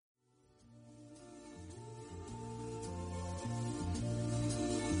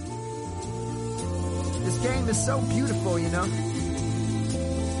game is so beautiful, you know?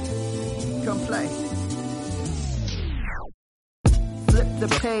 Come play. Flip the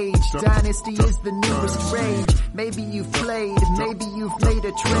page, Dynasty is the newest rage. Maybe you've played, maybe you've made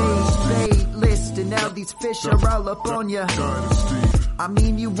a trade. Played list, and now these fish are all up on ya. I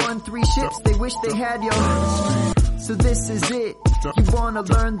mean, you won 3 ships, they wish they had you. So this is it, you wanna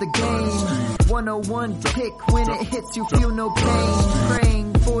learn the game. 101 pick, when it hits you feel no pain.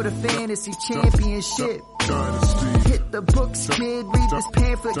 Praying for the fantasy championship. Hit the books, kid, read this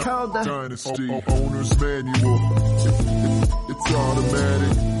pamphlet called the Dynasty Owner's Manual. It's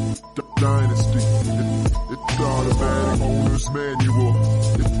automatic. Dynasty. It's automatic. Owner's Manual.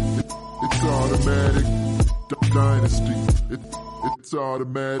 It's automatic. Dynasty. It's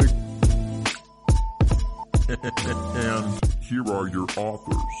automatic. And here are your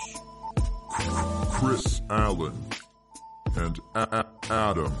authors, Chris Allen and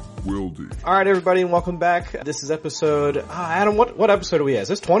Adam Wilde. All right, everybody, and welcome back. This is episode, Adam, what episode are we at? Is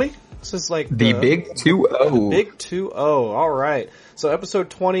this 20? This is like the Big 2-0. Big 2-0. All right. So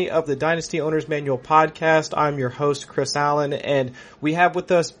episode 20 of the Dynasty Owner's Manual podcast. I'm your host, Chris Allen, and we have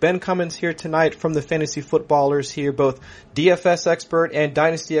with us Ben Cummins here tonight from the Fantasy Footballers here, both DFS expert and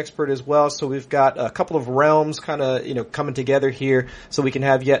Dynasty expert as well. So we've got a couple of realms kind of, coming together here so we can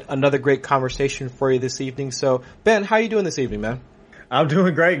have yet another great conversation for you this evening. So Ben, how are you doing this evening, man? I'm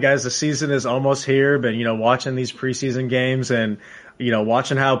doing great, guys. The season is almost here, but, watching these preseason games and,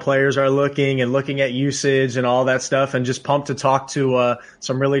 watching how players are looking and looking at usage and all that stuff, and just pumped to talk to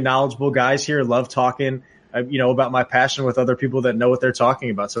some really knowledgeable guys here. Love talking, about my passion with other people that know what they're talking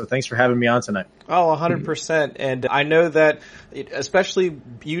about. So thanks for having me on tonight. Oh, 100%. And I know that, especially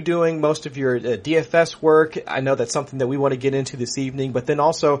you doing most of your DFS work, I know that's something that we want to get into this evening. But then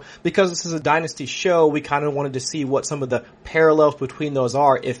also, because this is a Dynasty show, we kind of wanted to see what some of the parallels between those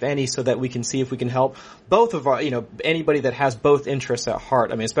are, if any, so that we can see if we can help both of our, anybody that has both interests at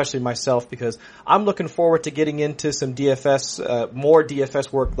heart. I mean, especially myself, because I'm looking forward to getting into some DFS, more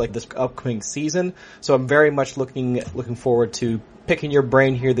DFS work like this upcoming season. So I'm very much looking forward to picking your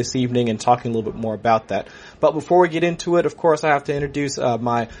brain here this evening and talking a little bit more about that. But before we get into it, of course, I have to introduce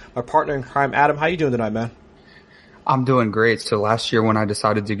my partner in crime, Adam. How you doing tonight, man? I'm doing great. So last year when I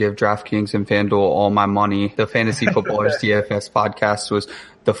decided to give DraftKings and FanDuel all my money, the Fantasy Footballers DFS podcast was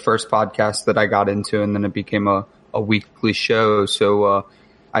the first podcast that I got into, and then it became a weekly show. So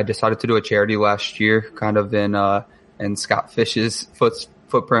I decided to do a charity last year, kind of in Scott Fish's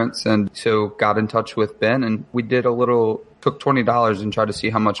footprints, and so got in touch with Ben, and we did took $20 and tried to see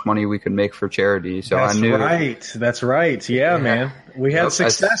how much money we could make for charity. So That's I knew. That's right. Yeah, man. We had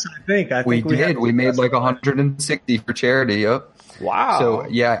success, I think. We did. We made like 160 for charity. Yep. Wow. So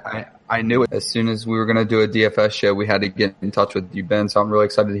yeah, I knew it. As soon as we were going to do a DFS show, we had to get in touch with you, Ben. So I'm really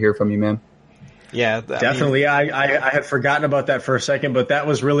excited to hear from you, man. Yeah, definitely. I had forgotten about that for a second, but that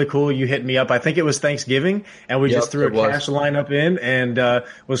was really cool. You hit me up. I think it was Thanksgiving, and we just threw a cash lineup in, and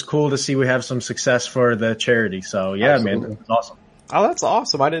was cool to see we have some success for the charity. So yeah, absolutely. Man, that's awesome. Oh, that's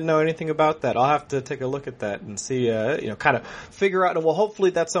awesome. I didn't know anything about that. I'll have to take a look at that and see, kind of figure out. And well, hopefully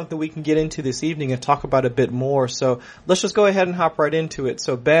that's something we can get into this evening and talk about a bit more. So let's just go ahead and hop right into it.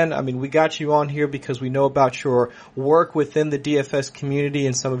 So Ben, I mean, we got you on here because we know about your work within the DFS community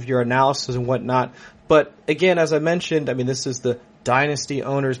and some of your analysis and whatnot. But again, as I mentioned, I mean, this is the Dynasty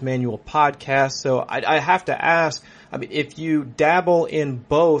Owner's Manual podcast. So I have to ask, I mean, if you dabble in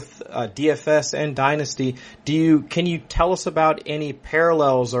both DFS and Dynasty, can you tell us about any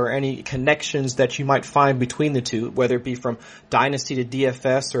parallels or any connections that you might find between the two, whether it be from Dynasty to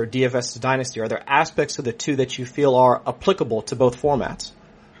DFS or DFS to Dynasty? Are there aspects of the two that you feel are applicable to both formats?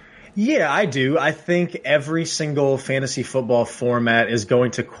 Yeah, I do. I think every single fantasy football format is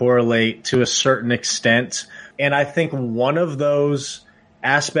going to correlate to a certain extent. And I think one of those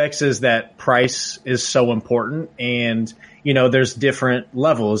aspects is that price is so important. And, there's different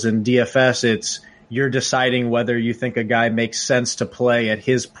levels. In DFS, you're deciding whether you think a guy makes sense to play at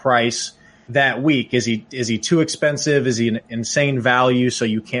his price that week. Is he too expensive? Is he an insane value? So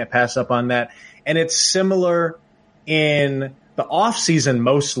you can't pass up on that. And it's similar in the off season,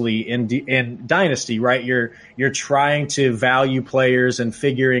 mostly in Dynasty, right? You're trying to value players and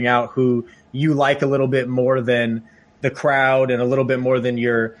figuring out who you like a little bit more than the crowd and a little bit more than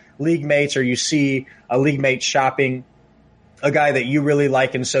your league mates, or you see a league mate shopping a guy that you really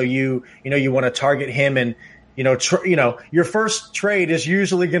like. And so you want to target him, and, your first trade is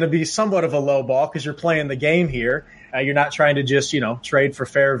usually going to be somewhat of a low ball because you're playing the game here. You're not trying to just, trade for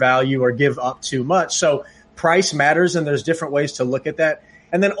fair value or give up too much. So price matters, and there's different ways to look at that.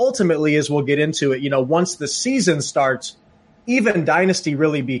 And then ultimately, as we'll get into it, once the season starts, even Dynasty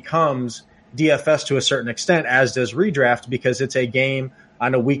really becomes DFS to a certain extent, as does redraft, because it's a game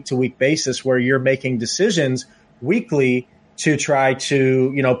on a week-to-week basis where you're making decisions weekly to try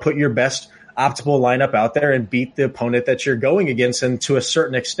to, put your best optimal lineup out there and beat the opponent that you're going against. And to a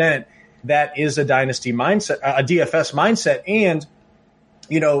certain extent, that is a dynasty mindset, a DFS mindset. And,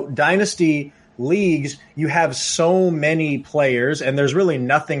 dynasty leagues, you have so many players and there's really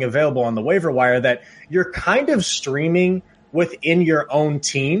nothing available on the waiver wire that you're kind of streaming within your own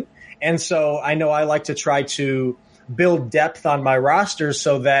team. And so I know I like to try to build depth on my rosters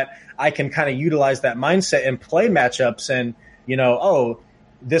so that I can kind of utilize that mindset and play matchups and,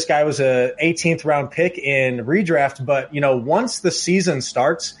 this guy was a 18th round pick in redraft, but once the season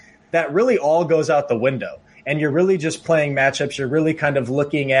starts, that really all goes out the window and you're really just playing matchups. You're really kind of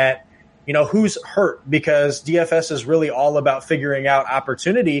looking at, who's hurt, because DFS is really all about figuring out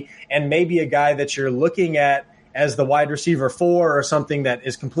opportunity, and maybe a guy that you're looking at as the wide receiver 4 or something that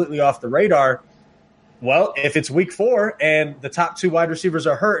is completely off the radar. Well, if it's week 4 and the top 2 wide receivers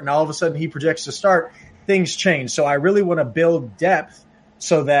are hurt and all of a sudden he projects to start, things change. So I really want to build depth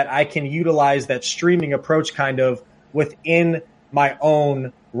so that I can utilize that streaming approach kind of within my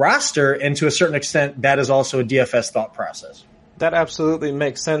own roster. And to a certain extent, that is also a DFS thought process. That absolutely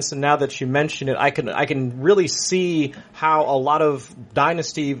makes sense. And now that you mention it, I can really see how a lot of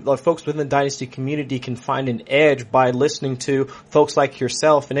folks within the dynasty community can find an edge by listening to folks like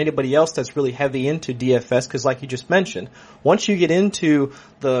yourself and anybody else that's really heavy into DFS. Because like you just mentioned, once you get into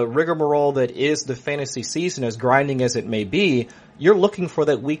the rigmarole that is the fantasy season, as grinding as it may be, you're looking for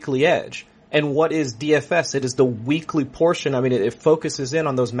that weekly edge. And what is DFS? It is the weekly portion. I mean, it focuses in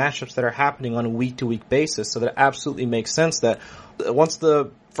on those matchups that are happening on a week-to-week basis. So that absolutely makes sense that once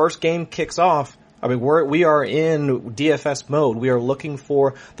the first game kicks off, I mean, we are in DFS mode. We are looking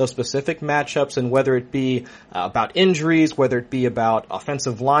for those specific matchups, and whether it be about injuries, whether it be about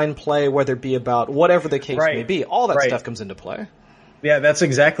offensive line play, whether it be about whatever the case may be, all that stuff comes into play. Yeah, that's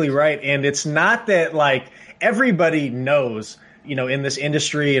exactly right. And it's not that everybody knows, in this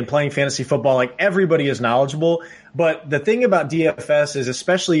industry and playing fantasy football, everybody is knowledgeable. But the thing about DFS is,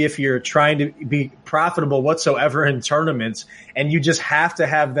 especially if you're trying to be profitable whatsoever in tournaments, and you just have to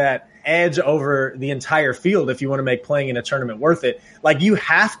have that edge over the entire field if you want to make playing in a tournament worth it, you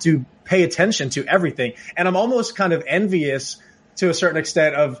have to pay attention to everything. And I'm almost kind of envious to a certain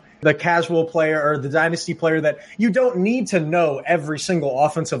extent of the casual player or the dynasty player that you don't need to know every single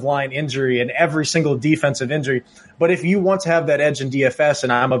offensive line injury and every single defensive injury. But if you want to have that edge in DFS,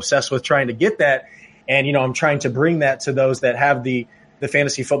 and I'm obsessed with trying to get that, and, I'm trying to bring that to those that have the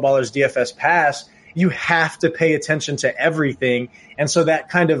Fantasy Footballers DFS pass, you have to pay attention to everything. And so that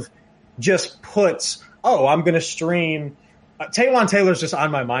kind of just puts, I'm going to stream Taywan Taylor's just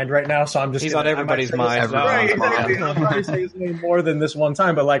on my mind right now, so I'm just... He's on everybody's mind. Right, exactly. I'll probably say his name more than this one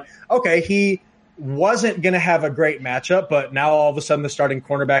time, but he wasn't going to have a great matchup, but now all of a sudden the starting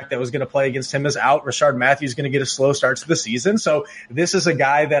cornerback that was going to play against him is out. Rashard Matthews is going to get a slow start to the season, so this is a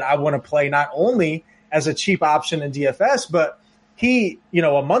guy that I want to play not only as a cheap option in DFS, but he,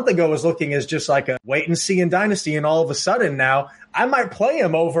 a month ago was looking as just like a wait and see in Dynasty, and all of a sudden now I might play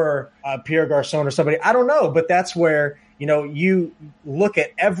him over Pierre Garçon or somebody. I don't know, but that's where... you look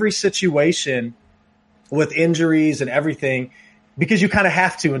at every situation with injuries and everything because you kind of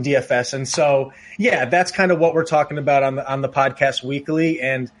have to in DFS. And so, that's kind of what we're talking about on the podcast weekly.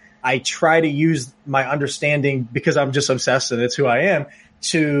 And I try to use my understanding, because I'm just obsessed and it's who I am,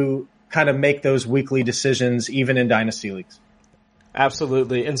 to kind of make those weekly decisions even in dynasty leagues.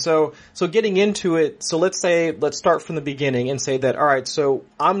 Absolutely. And so getting into it, so let's start from the beginning and say that, all right, so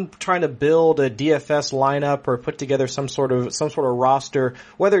I'm trying to build a DFS lineup or put together some sort of roster,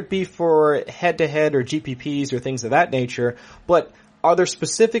 whether it be for head-to-head or GPPs or things of that nature, but are there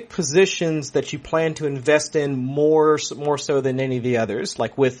specific positions that you plan to invest in more so than any of the others?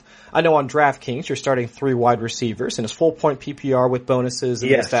 I know on DraftKings, you're starting 3 wide receivers and it's full point PPR with bonuses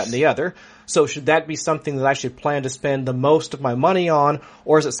and this, that, and the other. So should that be something that I should plan to spend the most of my money on,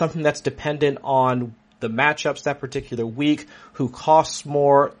 or is it something that's dependent on the matchups that particular week, who costs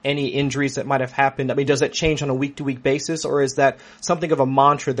more, any injuries that might have happened? I mean, does that change on a week-to-week basis, or is that something of a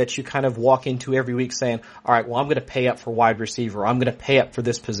mantra that you kind of walk into every week saying, all right, well, I'm going to pay up for wide receiver, I'm going to pay up for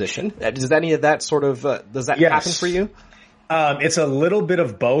this position? Does any of that sort of, does that happen for you? It's a little bit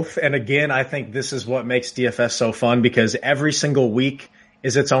of both. And again, I think this is what makes DFS so fun, because every single week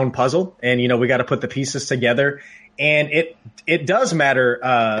is its own puzzle, and, we got to put the pieces together, and it does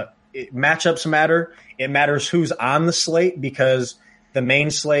matter. Matchups matter. It matters who's on the slate, because the main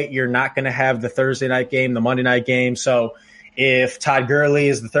slate, you're not going to have the Thursday night game, the Monday night game. So If Todd Gurley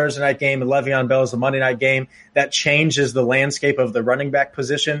is the Thursday night game and Le'Veon Bell is the Monday night game, that changes the landscape of the running back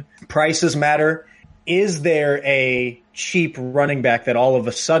position. Prices matter. Is there a cheap running back that all of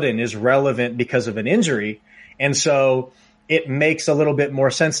a sudden is relevant because of an injury? And so it makes a little bit more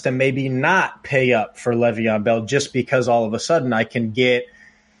sense to maybe not pay up for Le'Veon Bell just because all of a sudden I can get,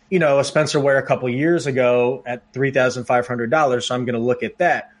 a Spencer Ware a couple years ago at $3,500. So I'm going to look at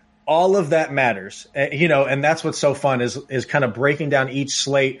that. All of that matters, and that's what's so fun is kind of breaking down each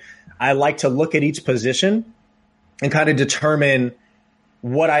slate. I like to look at each position and kind of determine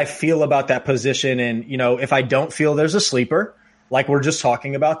what I feel about that position. And, if I don't feel there's a sleeper, like we're just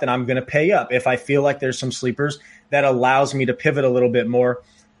talking about, then I'm going to pay up. If I feel like there's some sleepers, that allows me to pivot a little bit more.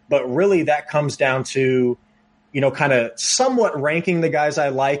 But really that comes down to, kind of somewhat ranking the guys I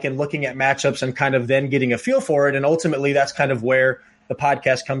like and looking at matchups and kind of then getting a feel for it. And ultimately that's kind of where the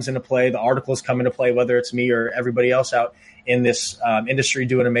podcast comes into play. The articles come into play, whether it's me or everybody else out in this industry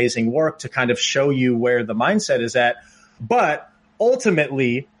doing amazing work to kind of show you where the mindset is at. But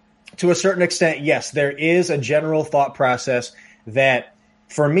ultimately, to a certain extent, yes, there is a general thought process that,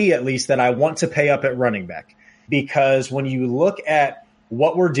 for me at least, that I want to pay up at running back. Because when you look at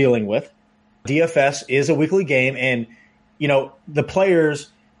what we're dealing with, DFS is a weekly game, and, the players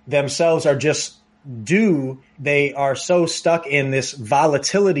themselves are just they are so stuck in this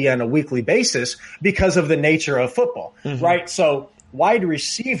volatility on a weekly basis because of the nature of football, right? So wide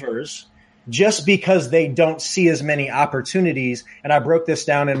receivers, just because they don't see as many opportunities, and I broke this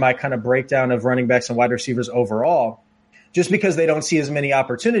down in my kind of breakdown of running backs and wide receivers overall, just because they don't see as many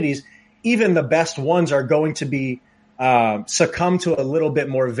opportunities, even the best ones are going to be succumb to a little bit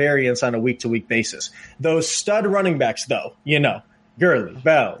more variance on a week-to-week basis. Those stud running backs, though, Gurley,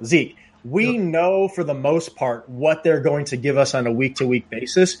 Bell, Zeke, we know for the most part what they're going to give us on a week-to-week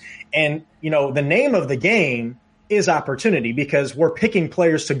basis. And, the name of the game is opportunity because we're picking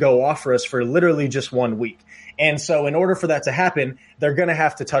players to go off for us for literally just 1 week. And so in order for that to happen, they're going to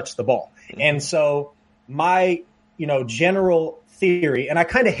have to touch the ball. And so my, general theory, and I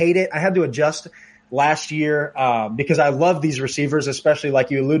kind of hate it. I had to adjust last year because I love these receivers, especially like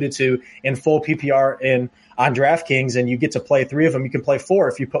you alluded to in full PPR and on DraftKings, and you get to play 3 of them. You can play 4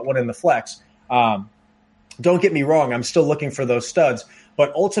 if you put one in the flex. Don't get me wrong. I'm still looking for those studs,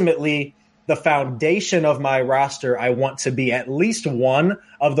 but ultimately the foundation of my roster, I want to be at least one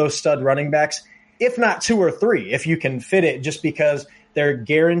of those stud running backs, if not 2 or 3, if you can fit it, just because they're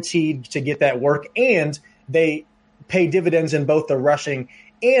guaranteed to get that work and they pay dividends in both the rushing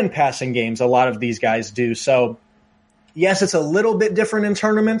and passing games. A lot of these guys do. So yes, it's a little bit different in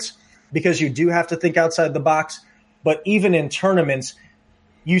tournaments because you do have to think outside the box. But even in tournaments,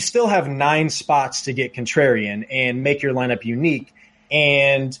 you still have 9 spots to get contrarian and make your lineup unique.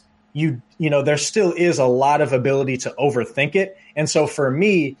 And there still is a lot of ability to overthink it. And so for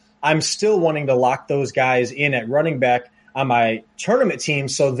me, I'm still wanting to lock those guys in at running back on my tournament team.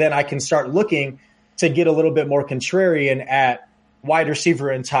 So then I can start looking to get a little bit more contrarian at wide receiver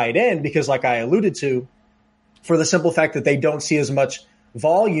and tight end, because like I alluded to, for the simple fact that they don't see as much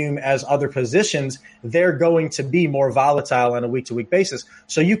volume as other positions, they're going to be more volatile on a week-to-week basis.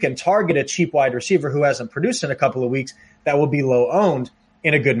 So you can target a cheap wide receiver who hasn't produced in a couple of weeks that will be low owned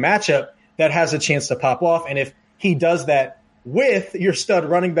in a good matchup that has a chance to pop off. And if he does that with your stud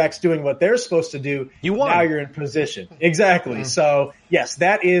running backs doing what they're supposed to do, now you're in position. Exactly. So yes,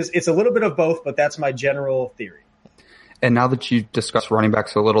 it's a little bit of both, but that's my general theory. And now that you've discussed running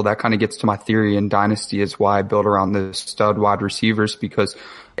backs a little, that kind of gets to my theory in Dynasty is why I build around the stud wide receivers, because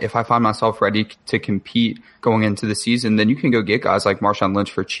if I find myself ready to compete going into the season, then you can go get guys like Marshawn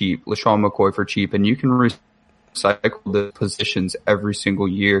Lynch for cheap, LaShawn McCoy for cheap, and you can recycle the positions every single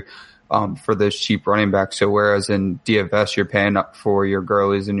year for those cheap running backs. So whereas in DFS you're paying up for your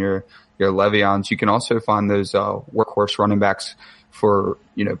Gurleys and your Le'Veons, you can also find those workhorse running backs for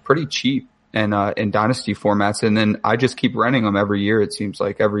pretty cheap. And in dynasty formats. And then I just keep renting them every year. It seems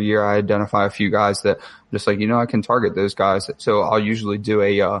like every year I identify a few guys that I'm just like, I can target those guys. So I'll usually do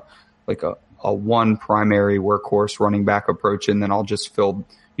a one primary workhorse running back approach. And then I'll just fill,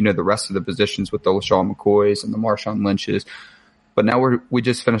 the rest of the positions with the LaShawn McCoys and the Marshawn Lynches. But now we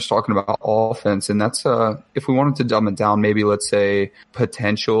just finished talking about offense, and that's if we wanted to dumb it down, maybe let's say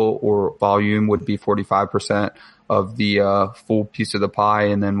potential or volume would be 45% of the full piece of the pie,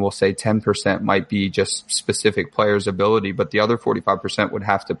 and then we'll say 10% might be just specific players' ability, but the other 45% would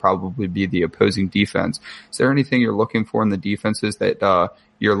have to probably be the opposing defense. Is there anything you're looking for in the defenses that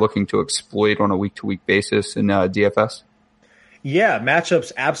you're looking to exploit on a week-to-week basis in DFS? Yeah,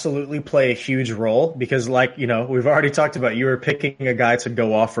 matchups absolutely play a huge role because, like, we've already talked about, you were picking a guy to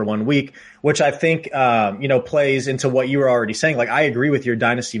go off for 1 week, which I think, plays into what you were already saying. Like, I agree with your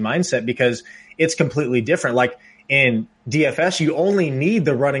dynasty mindset because it's completely different. Like, in DFS, you only need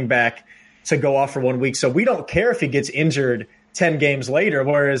the running back to go off for 1 week. So we don't care if he gets injured 10 games later,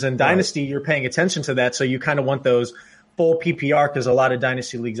 whereas in Dynasty, you're paying attention to that. So you kind of want those full PPR because a lot of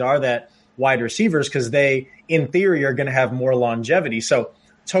Dynasty leagues are that wide receivers because they, in theory, are going to have more longevity. So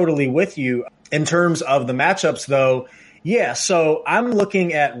totally with you. In terms of the matchups, though, yeah, so I'm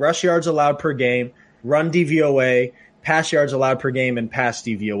looking at rush yards allowed per game, run DVOA, pass yards allowed per game, and pass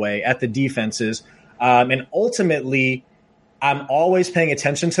DVOA at the defenses. And ultimately, I'm always paying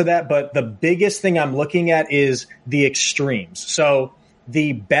attention to that. But the biggest thing I'm looking at is the extremes. So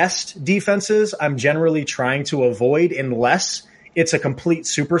the best defenses I'm generally trying to avoid unless it's a complete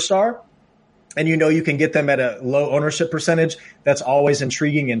superstar. And you can get them at a low ownership percentage. That's always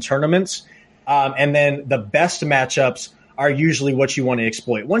intriguing in tournaments. And then the best matchups are usually what you want to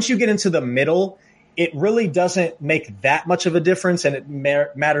exploit. Once you get into the middle, it really doesn't make that much of a difference, and it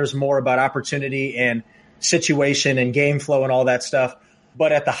matters more about opportunity and situation and game flow and all that stuff.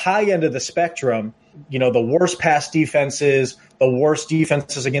 But at the high end of the spectrum, the worst pass defenses, the worst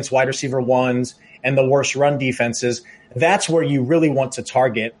defenses against wide receiver ones, and the worst run defenses, that's where you really want to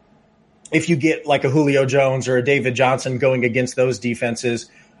target. If you get like a Julio Jones or a David Johnson going against those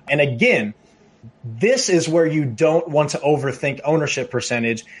defenses. And again, this is where you don't want to overthink ownership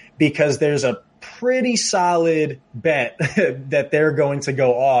percentage because there's a pretty solid bet that they're going to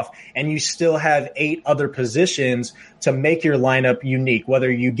go off, and you still have 8 other positions to make your lineup unique, whether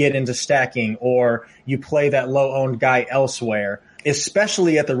you get into stacking or you play that low-owned guy elsewhere,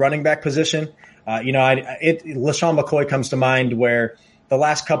 especially at the running back position. LaShawn McCoy comes to mind where the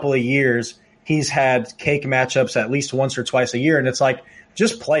last couple of years he's had cake matchups at least once or twice a year, and it's like,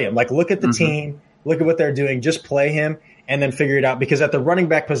 just play him. Like, look at the team, look at what they're doing, just play him, and then figure it out. Because at the running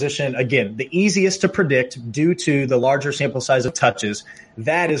back position, again, the easiest to predict due to the larger sample size of touches,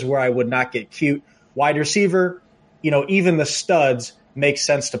 that is where I would not get cute. Wide receiver, even the studs make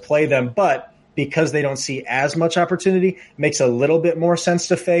sense to play them, but because they don't see as much opportunity, makes a little bit more sense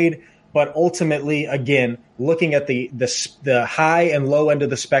to fade. But ultimately, again, looking at the high and low end of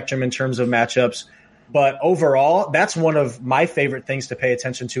the spectrum in terms of matchups. But overall, that's one of my favorite things to pay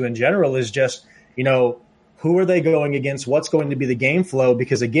attention to in general is just, who are they going against? What's going to be the game flow?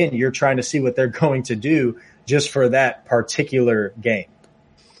 Because, again, you're trying to see what they're going to do just for that particular game.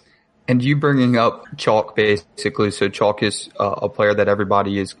 And you bringing up Chalk, basically. So Chalk is a player that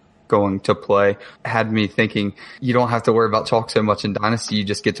everybody is going to play, had me thinking you don't have to worry about Chalk so much in Dynasty. You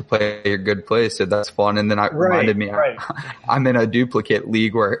just get to play your good plays. So that's fun. And then it reminded me, I'm in a duplicate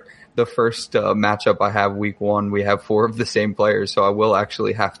league where the first matchup I have week 1, we have 4 of the same players. So I will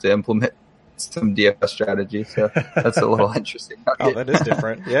actually have to implement some DFS strategy. So that's a little interesting. Oh, that is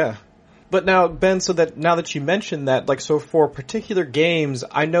different. Yeah. But now, Ben, now that you mentioned that, so for particular games,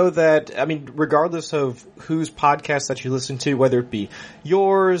 I know that, regardless of whose podcast that you listen to, whether it be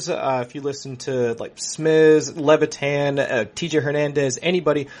yours, if you listen to Smiz, Levitan, TJ Hernandez,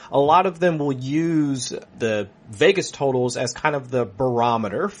 anybody, a lot of them will use the Vegas totals as kind of the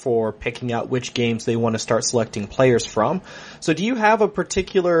barometer for picking out which games they want to start selecting players from. So do you have a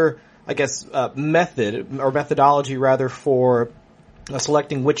particular, methodology for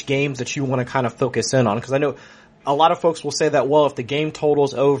selecting which games that you want to kind of focus in on? Because I know a lot of folks will say that, well, if the game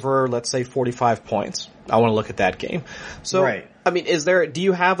total's over, let's say 45 points, I want to look at that game. So, do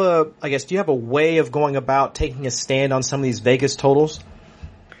you have a way of going about taking a stand on some of these Vegas totals?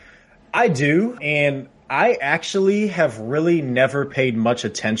 I do, and I actually have really never paid much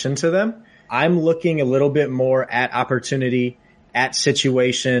attention to them. I'm looking a little bit more at opportunity, at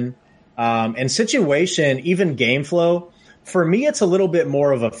situation, and situation, even game flow. For me, it's a little bit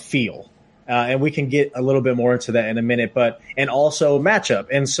more of a feel, and we can get a little bit more into that in a minute, and also matchup.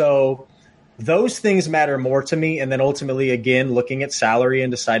 And so those things matter more to me. And then ultimately, again, looking at salary and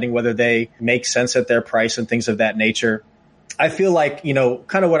deciding whether they make sense at their price and things of that nature. I feel like,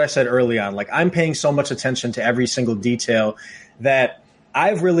 kind of what I said early on, I'm paying so much attention to every single detail that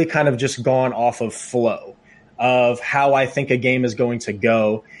I've really kind of just gone off of flow of how I think a game is going to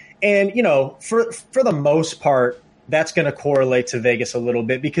go. And, for the most part, that's going to correlate to Vegas a little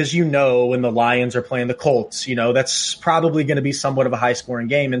bit because when the Lions are playing the Colts, that's probably going to be somewhat of a high-scoring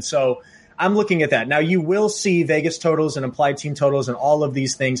game. And so I'm looking at that. Now, you will see Vegas totals and implied team totals and all of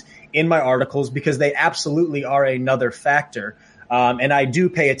these things in my articles because they absolutely are another factor. And I do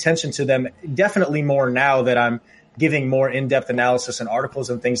pay attention to them definitely more now that I'm giving more in-depth analysis and articles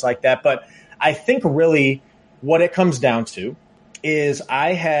and things like that. But I think really what it comes down to is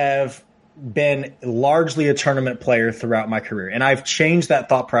I have been largely a tournament player throughout my career, and I've changed that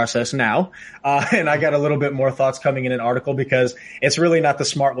thought process now. And I got a little bit more thoughts coming in an article because it's really not the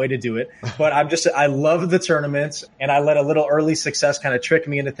smart way to do it. But I love the tournaments, and I let a little early success kind of trick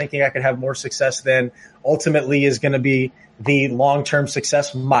me into thinking I could have more success than ultimately is going to be the long-term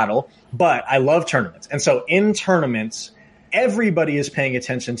success model. But I love tournaments. And so in tournaments, everybody is paying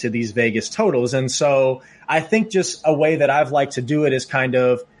attention to these Vegas totals. And so I think just a way that I've liked to do it is kind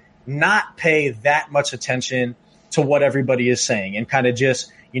of not pay that much attention to what everybody is saying and kind of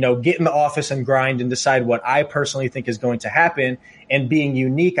just, get in the office and grind and decide what I personally think is going to happen. And being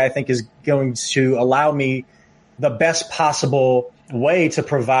unique, I think, is going to allow me the best possible way to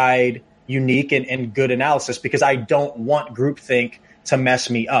provide unique and good analysis, because I don't want groupthink to mess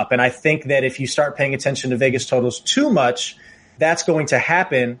me up. And I think that if you start paying attention to Vegas totals too much, that's going to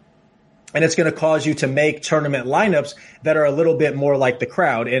happen. And it's going to cause you to make tournament lineups that are a little bit more like the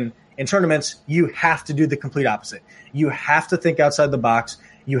crowd. And in tournaments, you have to do the complete opposite. You have to think outside the box.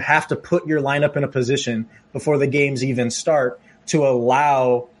 You have to put your lineup in a position before the games even start to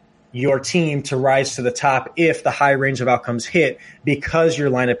allow your team to rise to the top if the high range of outcomes hit, because your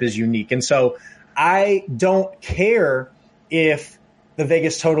lineup is unique. And so I don't care if the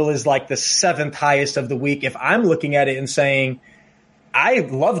Vegas total is like the 7th highest of the week. If I'm looking at it and saying, I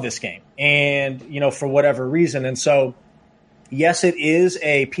love this game and, for whatever reason. And so, yes, it is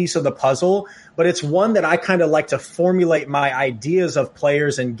a piece of the puzzle, but it's one that I kind of like to formulate my ideas of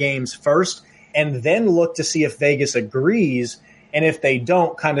players and games first, and then look to see if Vegas agrees. And if they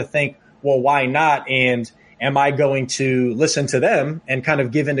don't, kind of think, well, why not? And am I going to listen to them and kind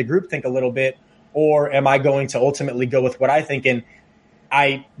of give into groupthink a little bit? Or am I going to ultimately go with what I think? And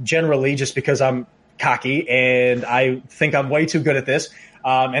I generally, just because I'm cocky and I think I'm way too good at this,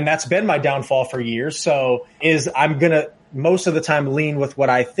 and that's been my downfall for years. So I'm going to most of the time lean with what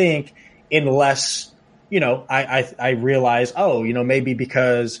I think, unless, I realize, maybe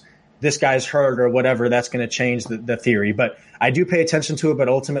because this guy's hurt or whatever, that's going to change the theory. But I do pay attention to it, but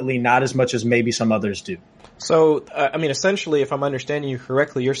ultimately not as much as maybe some others do. So, essentially, if I'm understanding you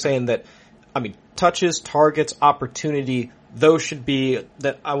correctly, you're saying that, touches, targets, opportunity, those should be,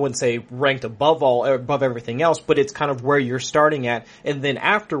 that I wouldn't say ranked above everything else, but it's kind of where you're starting at. And then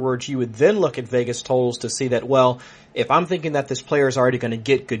afterwards, you would then look at Vegas totals to see that, well, if I'm thinking that this player is already going to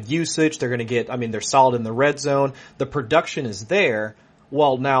get good usage, they're going to get, they're solid in the red zone, the production is there.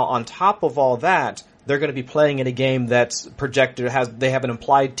 Well, now on top of all that, they're going to be playing in a game that's projected, they have an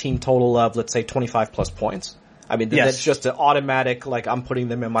implied team total of, let's say, 25 plus points. Yes. That's just an automatic, I'm putting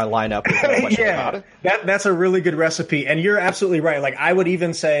them in my lineup. No question about it. That's a really good recipe. And you're absolutely right. I would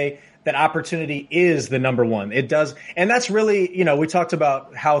even say that opportunity is the number one. It does. And that's really, we talked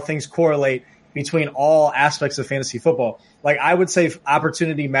about how things correlate between all aspects of fantasy football. I would say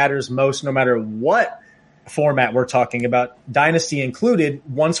opportunity matters most no matter what format we're talking about, dynasty included,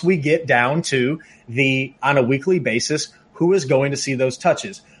 once we get down to on a weekly basis, who is going to see those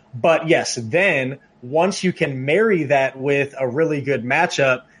touches. But yes, then once you can marry that with a really good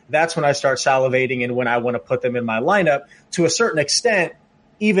matchup, that's when I start salivating and when I want to put them in my lineup to a certain extent.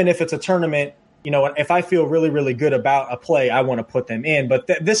 Even if it's a tournament, if I feel really, really good about a play, I want to put them in. But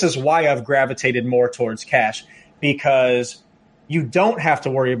this is why I've gravitated more towards cash, because you don't have to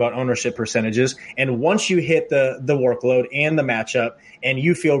worry about ownership percentages. And once you hit the workload and the matchup and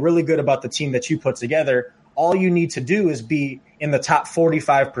you feel really good about the team that you put together, all you need to do is be in the top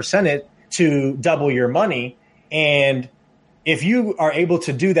 45% to double your money. And if you are able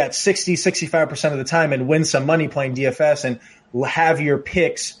to do that 60, 65% of the time and win some money playing DFS and have your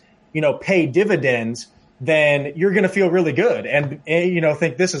picks, pay dividends, then you're going to feel really good and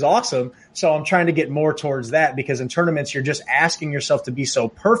think this is awesome. So I'm trying to get more towards that, because in tournaments, you're just asking yourself to be so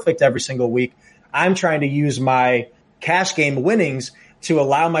perfect every single week. I'm trying to use my cash game winnings to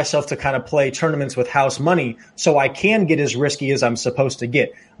allow myself to kind of play tournaments with house money so I can get as risky as I'm supposed to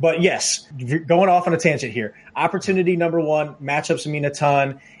get. But yes, going off on a tangent here, opportunity number one, matchups mean a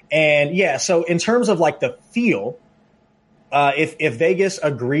ton. And yeah, so in terms of the feel, if Vegas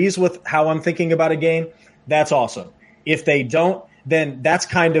agrees with how I'm thinking about a game, that's awesome. If they don't, then that's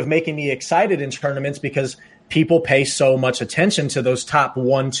kind of making me excited in tournaments, because people pay so much attention to those top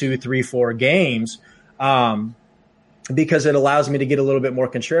 1, 2, 3, 4 games. Because it allows me to get a little bit more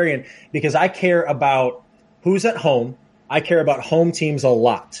contrarian, because I care about who's at home. I care about home teams a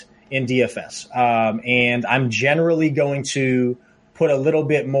lot in DFS. And I'm generally going to put a little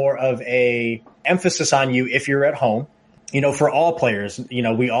bit more of a emphasis on you if you're at home. For all players,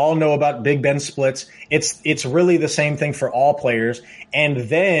 we all know about Big Ben splits. It's really the same thing for all players. And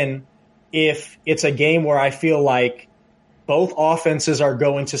then if it's a game where I feel like both offenses are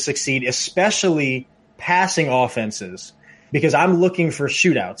going to succeed, especially passing offenses, because I'm looking for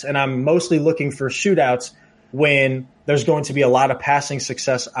shootouts, and I'm mostly looking for shootouts when there's going to be a lot of passing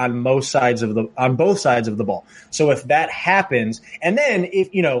success on both sides of the ball. So if that happens, and then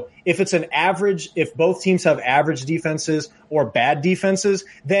if it's an average, if both teams have average defenses or bad defenses,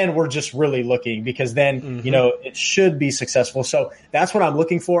 then we're just really looking, because then, it should be successful. So that's what I'm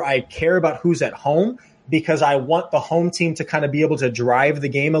looking for. I care about who's at home, because I want the home team to kind of be able to drive the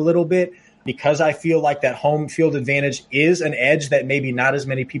game a little bit, because I feel like that home field advantage is an edge that maybe not as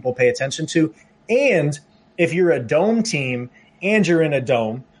many people pay attention to. And if you're a dome team and you're in a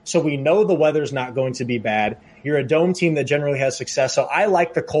dome, so we know the weather's not going to be bad, you're a dome team that generally has success. So I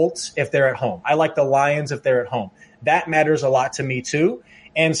like the Colts if they're at home. I like the Lions if they're at home. That matters a lot to me too.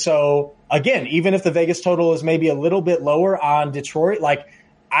 And so, again, even if the Vegas total is maybe a little bit lower on Detroit,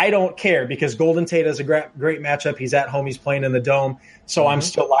 I don't care, because Golden Tate is a great matchup. He's at home. He's playing in the dome. So I'm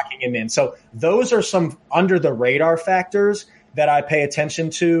still locking him in. So those are some under the radar factors that I pay attention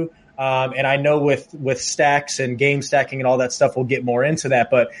to. And I know with stacks and game stacking and all that stuff, we'll get more into that.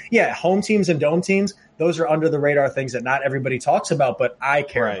 But yeah, home teams and dome teams, those are under the radar things that not everybody talks about, but I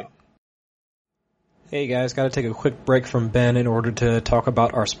care about. Hey guys, got to take a quick break from Ben in order to talk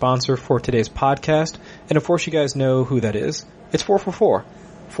about our sponsor for today's podcast. And of course you guys know who that is. It's 4for4.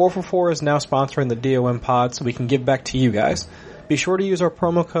 4for4 is now sponsoring the DOM pod, so we can give back to you guys. Be sure to use our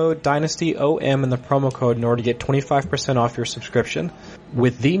promo code DynastyOM in the promo code in order to get 25% off your subscription.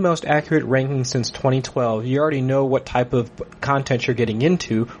 With the most accurate ranking since 2012, you already know what type of content you're getting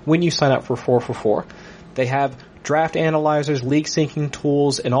into when you sign up for 4for4. They have draft analyzers, league syncing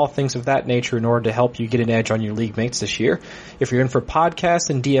tools, and all things of that nature in order to help you get an edge on your league mates this year. If you're in for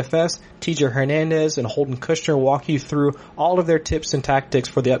podcasts and DFS, TJ Hernandez and Holden Kushner walk you through all of their tips and tactics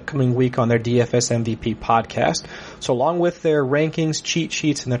for the upcoming week on their DFS MVP podcast. So along with their rankings, cheat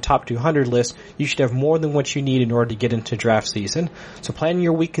sheets, and their top 200 list, you should have more than what you need in order to get into draft season. So planning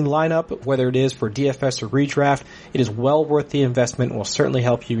your weekend lineup, whether it is for DFS or redraft, it is well worth the investment and will certainly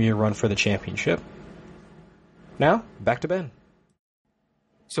help you in your run for the championship. Now, back to Ben.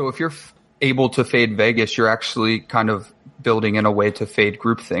 So if you're able to fade Vegas, you're actually kind of building in a way to fade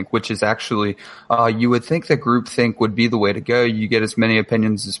groupthink, which is actually, you would think that groupthink would be the way to go. You get as many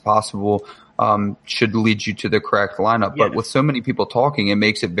opinions as possible, should lead you to the correct lineup. Yeah. But with so many people talking, it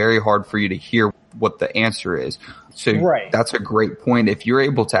makes it very hard for you to hear what the answer is. So That's a great point. If you're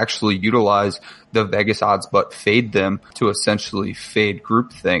able to actually utilize the Vegas odds but fade them to essentially fade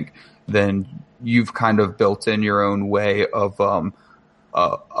groupthink, then you've kind of built in your own way of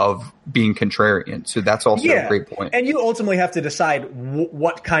being contrarian. So that's also a great point. And you ultimately have to decide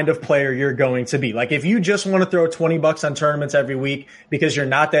what kind of player you're going to be. Like if you just want to throw $20 on tournaments every week because you're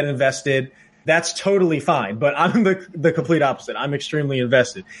not that invested, that's totally fine. But I'm the complete opposite. I'm extremely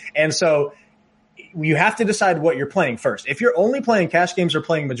invested. And so you have to decide what you're playing first. If you're only playing cash games or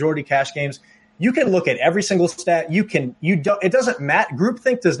playing majority cash games, you can look at every single stat. It doesn't matter.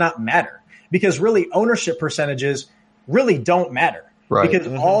 Groupthink does not matter. Because really ownership percentages really don't matter. Right. Because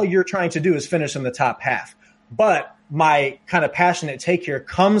all you're trying to do is finish in the top half. But my kind of passionate take here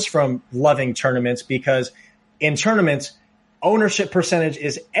comes from loving tournaments, because in tournaments, ownership percentage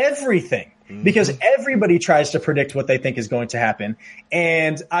is everything. Because everybody tries to predict what they think is going to happen.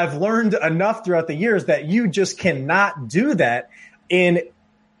 And I've learned enough throughout the years that you just cannot do that in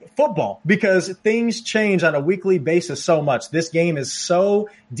football, because things change on a weekly basis so much. This game is so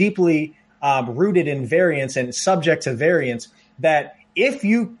deeply rooted in variance and subject to variance that if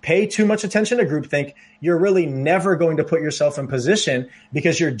you pay too much attention to groupthink, you're really never going to put yourself in position,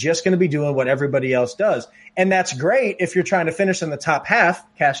 because you're just going to be doing what everybody else does. And that's great if you're trying to finish in the top half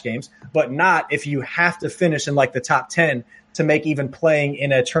cash games, but not if you have to finish in like the top 10 to make even playing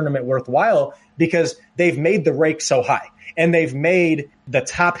in a tournament worthwhile, because they've made the rake so high and they've made the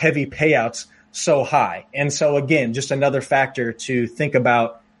top heavy payouts so high. And so again, just another factor to think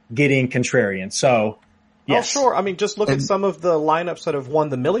about getting contrarian. So, yes. Oh, sure. I mean, just look at some of the lineups that have won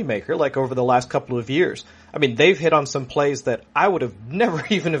the Millie Maker, like over the last couple of years. I mean, they've hit on some plays that I would have never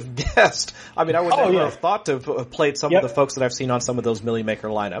even have guessed. I mean, I would never have thought to have played some of the folks that I've seen on some of those Millie Maker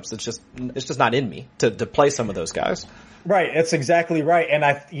lineups. It's just not in me to play some of those guys. Right. That's exactly right. And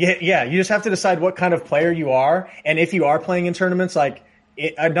you just have to decide what kind of player you are. And if you are playing in tournaments,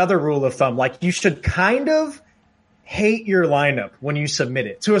 another rule of thumb, you should kind of hate your lineup when you submit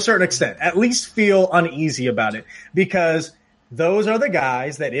it to a certain extent. At least feel uneasy about it, because those are the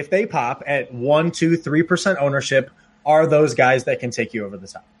guys that if they pop at 1, 2, 3% ownership are those guys that can take you over the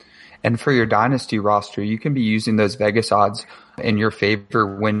top. And for your dynasty roster, you can be using those Vegas odds in your favor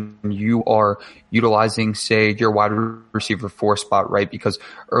when you are utilizing, say, your wide receiver 4 spot, right? Because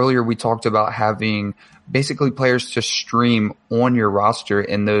earlier we talked about having basically players to stream on your roster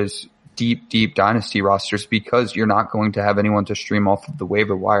in those deep dynasty rosters, because you're not going to have anyone to stream off of the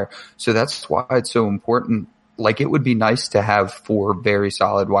waiver wire. So that's why it's so important. Like, it would be nice to have 4 very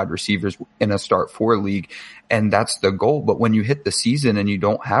solid wide receivers in a start 4 league, and that's the goal. But when you hit the season and you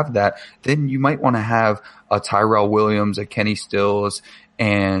don't have that, then you might want to have a Tyrell Williams, a Kenny Stills,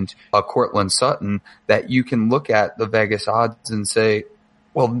 and a Cortland Sutton that you can look at the Vegas odds and say,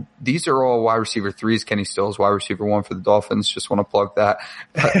 well, these are all wide receiver 3s. Kenny Stills, wide receiver 1 for the Dolphins. Just want to plug that.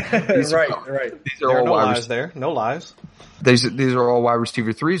 Right. These there are all no lies there. No lies. These are all wide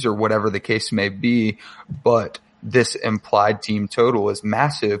receiver 3s or whatever the case may be. But this implied team total is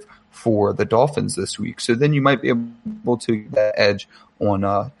massive for the Dolphins this week. So then you might be able to get that edge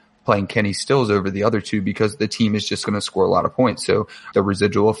on playing Kenny Stills over the other 2, because the team is just going to score a lot of points. So the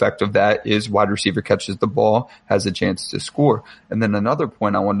residual effect of that is wide receiver catches the ball, has a chance to score. And then another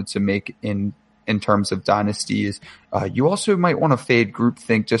point I wanted to make in terms of dynasty is you also might want to fade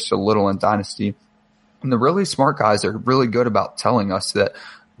groupthink just a little in dynasty. And the really smart guys are really good about telling us that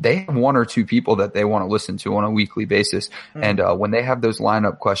they have 1 or 2 people that they want to listen to on a weekly basis. And when they have those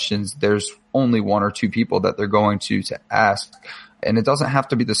lineup questions, there's only 1 or 2 people that they're going to ask. And it doesn't have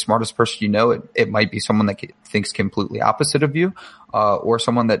to be the smartest person you know. It might be someone that thinks completely opposite of you, or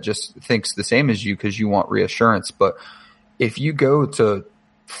someone that just thinks the same as you because you want reassurance. But if you go to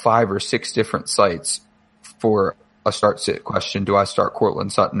 5 or 6 different sites for a start-sit question, do I start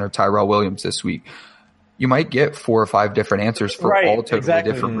Cortland Sutton or Tyrell Williams this week? You might get 4 or 5 different answers for all totally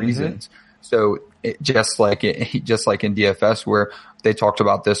different reasons. So just like in DFS, where they talked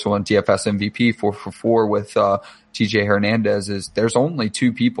about this one, DFS MVP 4 for 4 with TJ Hernandez, is there's only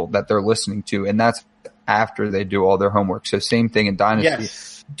 2 people that they're listening to, and that's after they do all their homework. So same thing in Dynasty.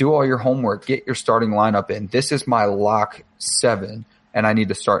 Yes. Do all your homework, get your starting lineup in. This is my lock 7, and I need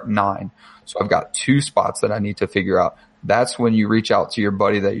to start 9. So I've got 2 spots that I need to figure out. That's when you reach out to your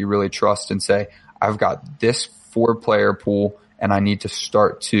buddy that you really trust and say, I've got this 4-player pool, and I need to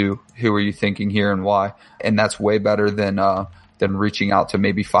start 2. Who are you thinking here and why? And that's way better than reaching out to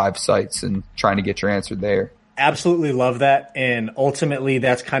maybe 5 sites and trying to get your answer there. Absolutely love that. And ultimately,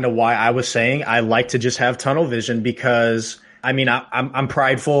 that's kind of why I was saying I like to just have tunnel vision, because I mean, I'm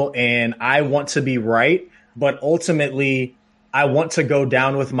prideful and I want to be right, but ultimately I want to go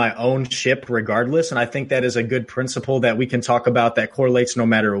down with my own ship regardless. And I think that is a good principle that we can talk about that correlates no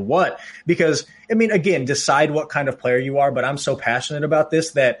matter what. Because, I mean, again, decide what kind of player you are, but I'm so passionate about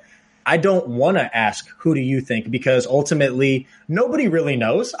this that I don't want to ask, who do you think? Because ultimately, nobody really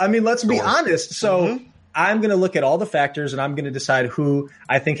knows. I mean, let's be honest. So I'm going to look at all the factors and I'm going to decide who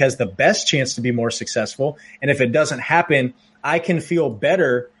I think has the best chance to be more successful. And if it doesn't happen, I can feel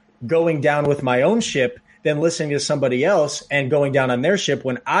better going down with my own ship than listening to somebody else and going down on their ship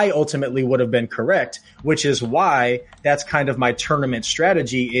when I ultimately would have been correct, which is why that's kind of my tournament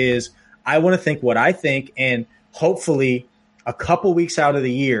strategy is I want to think what I think, and hopefully a couple weeks out of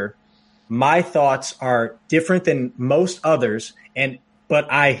the year, my thoughts are different than most others,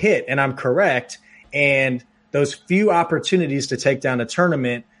 but I hit and I'm correct. And those few opportunities to take down a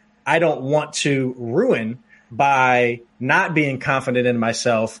tournament, I don't want to ruin by not being confident in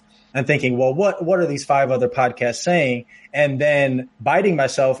myself and thinking, well, what are these 5 other podcasts saying? And then biting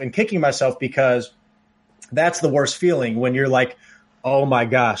myself and kicking myself, because that's the worst feeling when you're like, oh my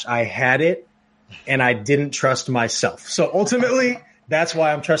gosh, I had it and I didn't trust myself. So ultimately, that's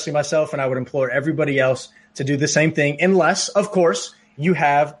why I'm trusting myself, and I would implore everybody else to do the same thing, unless, of course, you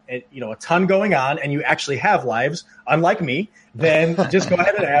have a ton going on and you actually have lives, unlike me. Then just go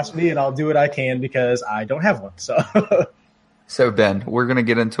ahead and ask me, and I'll do what I can because I don't have one. So Ben, we're going to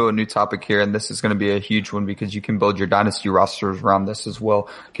get into a new topic here, and this is going to be a huge one because you can build your dynasty rosters around this as well.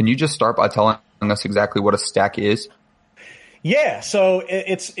 Can you just start by telling us exactly what a stack is? Yeah, so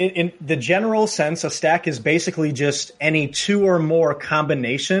it's in the general sense, a stack is basically just any 2 or more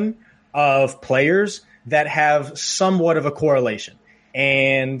combination of players that have somewhat of a correlation.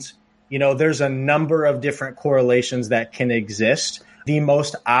 And, there's a number of different correlations that can exist. The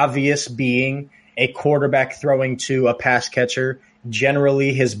most obvious being a quarterback throwing to a pass catcher,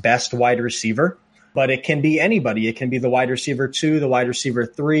 generally his best wide receiver. But it can be anybody. It can be the wide receiver 2, the wide receiver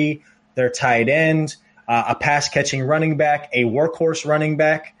 3, their tight end, a pass-catching running back, a workhorse running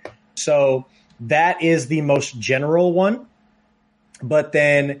back. So that is the most general one. But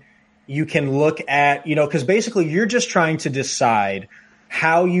then you can look at, because basically you're just trying to decide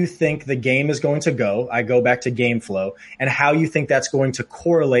how you think the game is going to go. I go back to game flow, and how you think that's going to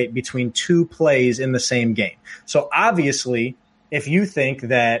correlate between two plays in the same game. So obviously, if you think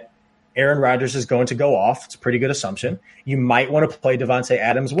that Aaron Rodgers is going to go off, it's a pretty good assumption. You might want to play Devontae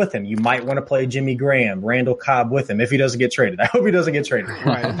Adams with him. You might want to play Jimmy Graham, Randall Cobb with him if he doesn't get traded. I hope he doesn't get traded.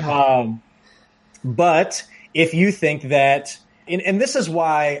 Right. But if you think that, and this is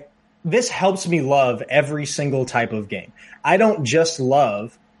why this helps me love every single type of game. I don't just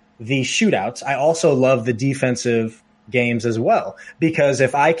love the shootouts. I also love the defensive games as well, because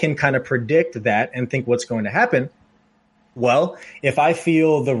if I can kind of predict that and think what's going to happen, well, if I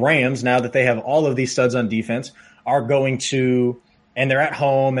feel the Rams, now that they have all of these studs on defense, are going to, and they're at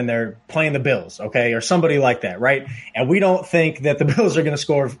home and they're playing the Bills, okay, or somebody like that, right? And we don't think that the Bills are going to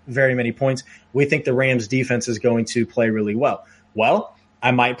score very many points. We think the Rams defense is going to play really well. Well,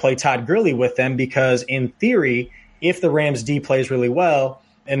 I might play Todd Gurley with them because in theory, if the Rams D plays really well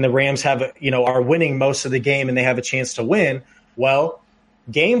and the Rams have, are winning most of the game and they have a chance to win, well,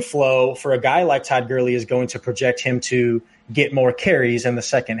 game flow for a guy like Todd Gurley is going to project him to get more carries in the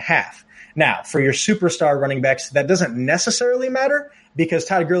second half. Now, for your superstar running backs, that doesn't necessarily matter because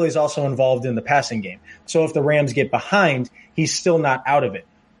Todd Gurley is also involved in the passing game. So if the Rams get behind, he's still not out of it.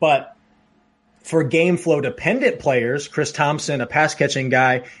 But for game flow dependent players, Chris Thompson, a pass catching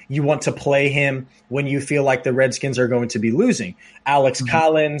guy, you want to play him when you feel like the Redskins are going to be losing. Alex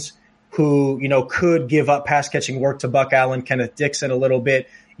Collins, who, could give up pass catching work to Buck Allen, Kenneth Dixon a little bit.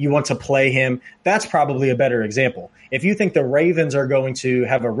 You want to play him. That's probably a better example. If you think the Ravens are going to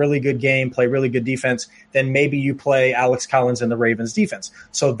have a really good game, play really good defense, then maybe you play Alex Collins in the Ravens defense.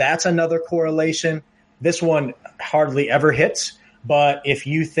 So that's another correlation. This one hardly ever hits. But if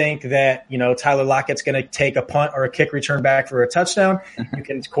you think that, Tyler Lockett's going to take a punt or a kick return back for a touchdown, you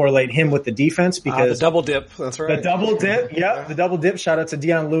can correlate him with the defense because the double dip. That's right. The double dip. Yeah. The double dip. Shout out to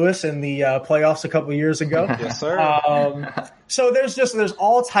Deion Lewis in the playoffs a couple of years ago. Yes, sir. So there's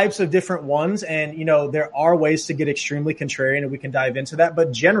all types of different ones. And, there are ways to get extremely contrarian and we can dive into that.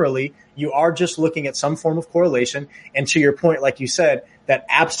 But generally you are just looking at some form of correlation. And to your point, like you said, that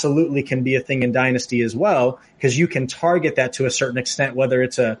absolutely can be a thing in Dynasty as well, because you can target that to a certain extent, whether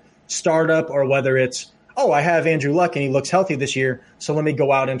it's a startup or whether it's, I have Andrew Luck and he looks healthy this year, so let me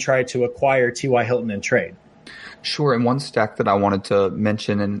go out and try to acquire T.Y. Hilton and trade. Sure. And one stack that I wanted to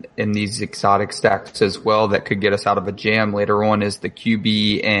mention in these exotic stacks as well that could get us out of a jam later on is the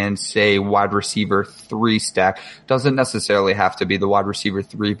QB and say wide receiver 3 stack. Doesn't necessarily have to be the wide receiver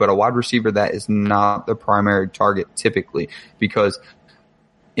 3, but a wide receiver that is not the primary target typically, because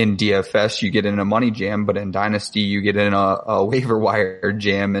in DFS, you get in a money jam, but in Dynasty, you get in a waiver wire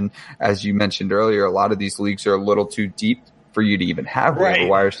jam. And as you mentioned earlier, a lot of these leagues are a little too deep for you to even have waiver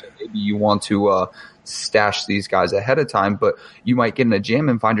wires. So maybe you want to stash these guys ahead of time, but you might get in a jam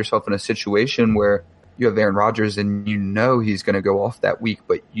and find yourself in a situation where you have Aaron Rodgers and he's going to go off that week,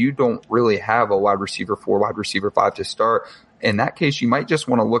 but you don't really have a wide receiver 4, wide receiver 5 to start. In that case, you might just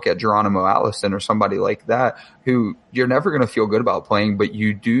want to look at Geronimo Allison or somebody like that who you're never going to feel good about playing, but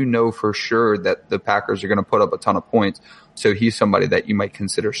you do know for sure that the Packers are going to put up a ton of points. So he's somebody that you might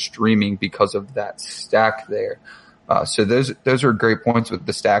consider streaming because of that stack there. So those are great points with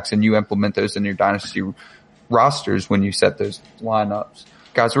the stacks, and you implement those in your Dynasty rosters when you set those lineups.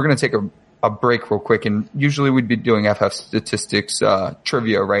 Guys, we're going to take a break real quick, and usually we'd be doing FF Statistics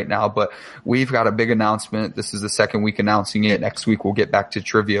trivia right now, but we've got a big announcement. This is the second week announcing it. Next week we'll get back to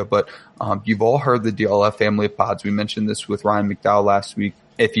trivia, but you've all heard the DLF family of pods. We mentioned this with Ryan McDowell last week.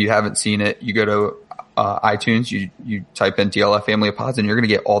 If you haven't seen it, you go to iTunes, you type in DLF family of pods and you're going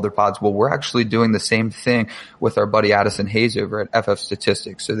to get all their pods. Well, we're actually doing the same thing with our buddy Addison Hayes over at FF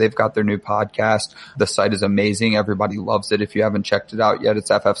Statistics. So they've got their new podcast. The site is amazing. Everybody loves it. If you haven't checked it out yet, it's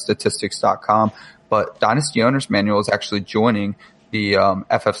ffstatistics.com. But Dynasty Owner's Manual is actually joining the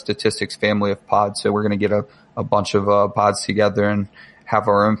FF Statistics family of pods. So we're going to get a bunch of pods together and have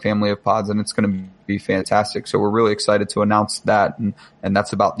our own family of pods, and it's going to be fantastic. So we're really excited to announce that, and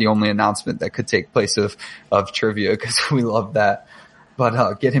that's about the only announcement that could take place of trivia, because we love that.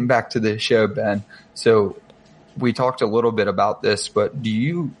 But getting back to the show, Ben, so we talked a little bit about this, but do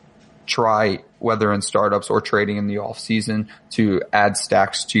you try, whether in startups or trading in the off season, to add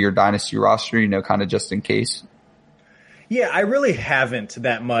stacks to your Dynasty roster, kind of just in case? Yeah, I really haven't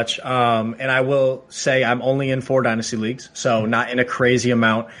that much. And I will say I'm only in 4 Dynasty leagues, so not in a crazy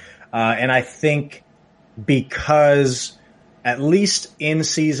amount. And I think because at least in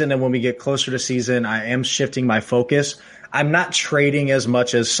season and when we get closer to season, I am shifting my focus. I'm not trading as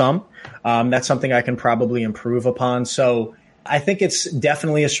much as some. That's something I can probably improve upon. So I think it's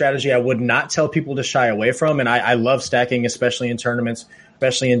definitely a strategy I would not tell people to shy away from. And I love stacking, especially in tournaments,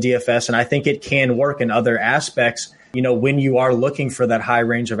 especially in DFS. And I think it can work in other aspects, when you are looking for that high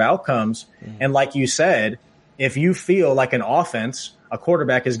range of outcomes. And like you said, if you feel like an offense, a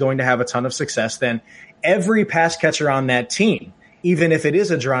quarterback is going to have a ton of success, then every pass catcher on that team, even if it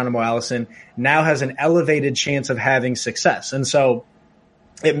is a Geronimo Allison, now has an elevated chance of having success. And so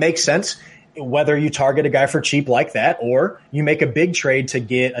it makes sense whether you target a guy for cheap like that or you make a big trade to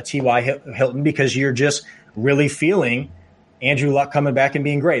get a T.Y. Hilton because you're just really feeling Andrew Luck coming back and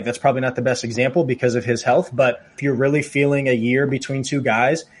being great. That's probably not the best example because of his health, but if you're really feeling a year between two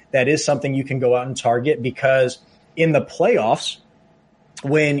guys, that is something you can go out and target, because in the playoffs,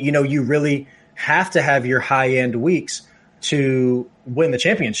 when, you really have to have your high-end weeks to win the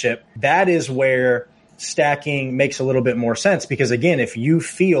championship, that is where stacking makes a little bit more sense. Because again, if you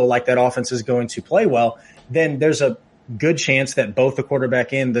feel like that offense is going to play well, then there's a good chance that both the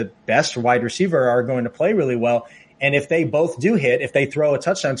quarterback and the best wide receiver are going to play really well. And if they both do hit, if they throw a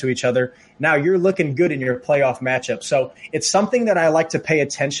touchdown to each other, now you're looking good in your playoff matchup. So it's something that I like to pay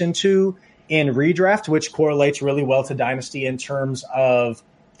attention to in redraft, which correlates really well to Dynasty in terms of,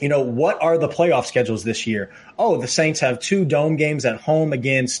 what are the playoff schedules this year? Oh, the Saints have 2 dome games at home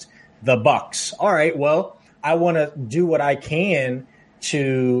against the Bucks. All right, well, I want to do what I can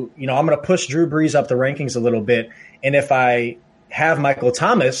to, I'm going to push Drew Brees up the rankings a little bit. And if I have Michael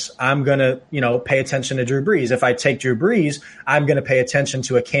Thomas, I'm going to, pay attention to Drew Brees. If I take Drew Brees, I'm going to pay attention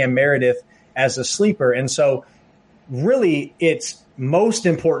to a Cam Meredith as a sleeper. And so really it's most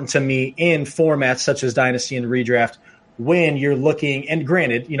important to me in formats such as Dynasty and Redraft when you're looking, and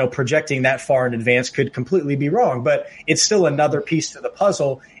granted, projecting that far in advance could completely be wrong, but it's still another piece to the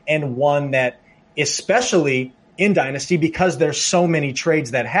puzzle, and one that, especially in Dynasty, because there's so many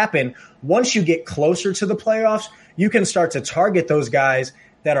trades that happen, once you get closer to the playoffs, you can start to target those guys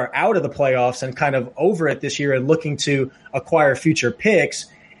that are out of the playoffs and kind of over it this year and looking to acquire future picks,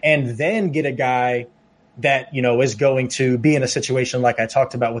 and then get a guy that, is going to be in a situation like I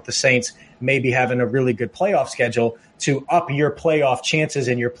talked about with the Saints, maybe having a really good playoff schedule to up your playoff chances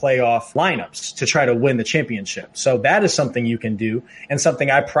in your playoff lineups to try to win the championship. So that is something you can do, and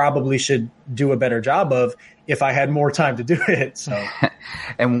something I probably should do a better job of if I had more time to do it. So,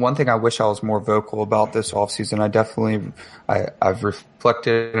 and one thing I wish I was more vocal about this offseason, I've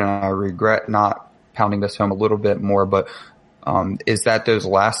reflected and I regret not pounding this home a little bit more, but is that those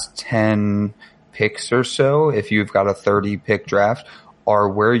last 10 picks or so, if you've got a 30 pick draft, are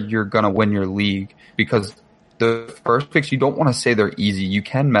where you're going to win your league, because the first picks, you don't want to say they're easy. You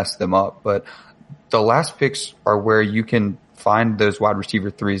can mess them up, but the last picks are where you can find those wide receiver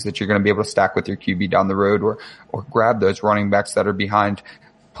threes that you're going to be able to stack with your QB down the road, or grab those running backs that are behind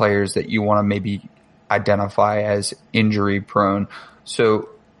players that you want to maybe identify as injury prone. So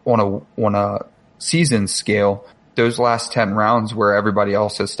on a season scale, those last 10 rounds where everybody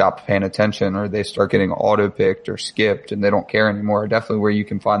else has stopped paying attention, or they start getting auto picked or skipped and they don't care anymore, are definitely where you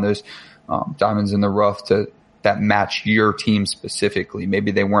can find those diamonds in the rough that match your team specifically.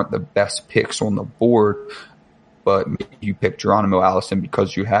 Maybe they weren't the best picks on the board, but maybe you picked Geronimo Allison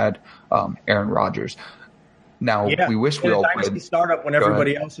because you had Aaron Rodgers. Now, we wish we all played. Dynasty startup when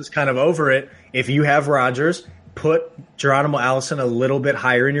everybody else is kind of over it. If you have Rodgers, put Geronimo Allison a little bit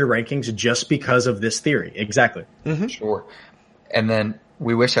higher in your rankings just because of this theory. Exactly. Mm-hmm. Sure. And then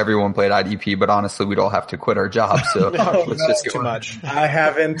we wish everyone played IDP, but honestly, we'd all have to quit our jobs. So let's just go too much. I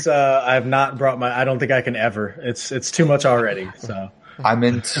have not brought I don't think I can ever. It's too much already. So I'm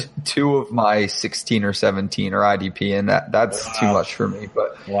in 2 of my 16 or 17 are IDP, and that's too much for me.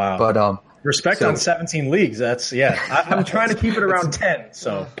 But wow. But respect on 17 leagues. That's I'm trying to keep it around 10.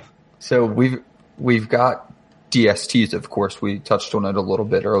 So we've got DSTs, of course. We touched on it a little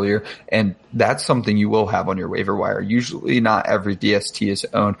bit earlier, and that's something you will have on your waiver wire. Usually not every DST is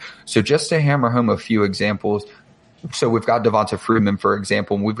owned. So just to hammer home a few examples. So we've got Devonta Freeman, for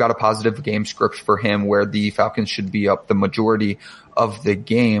example, and we've got a positive game script for him where the Falcons should be up the majority of the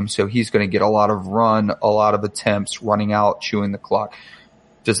game. So he's going to get a lot of run, a lot of attempts, running out, chewing the clock.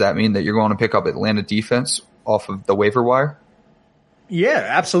 Does that mean that you're going to pick up Atlanta defense off of the waiver wire? Yeah,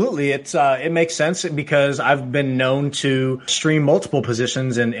 absolutely. It makes sense because I've been known to stream multiple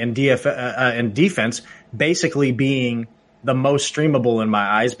positions and defense basically being the most streamable in my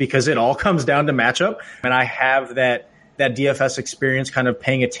eyes, because it all comes down to matchup. And I have that DFS experience kind of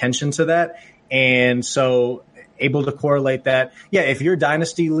paying attention to that. And so able to correlate that. Yeah, if you're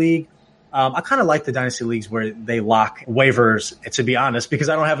Dynasty League, I kind of like the Dynasty Leagues where they lock waivers, to be honest, because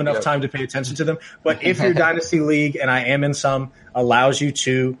I don't have enough time to pay attention to them. But if your Dynasty League, and I am in some, allows you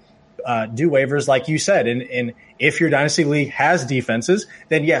to do waivers like you said. And if your dynasty league has defenses,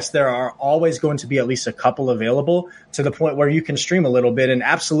 then yes, there are always going to be at least a couple available to the point where you can stream a little bit. And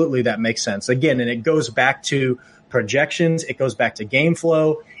absolutely that makes sense. Again, and it goes back to projections. It goes back to game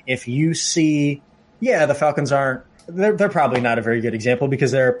flow. If you see, the Falcons they're probably not a very good example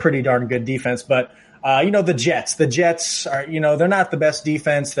because they're a pretty darn good defense, but the Jets are, they're not the best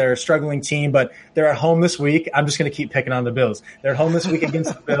defense. They're a struggling team, but they're at home this week. I'm just going to keep picking on the Bills. They're at home this week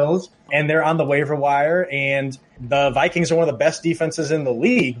against the Bills, and they're on the waiver wire. And the Vikings are one of the best defenses in the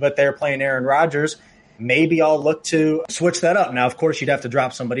league, but they're playing Aaron Rodgers. Maybe I'll look to switch that up. Now, of course, you'd have to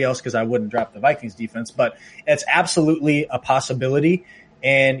drop somebody else because I wouldn't drop the Vikings defense, but it's absolutely a possibility.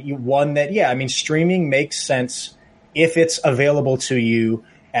 And one that, streaming makes sense if it's available to you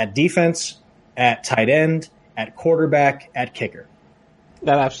at defense, at tight end, at quarterback, at kicker.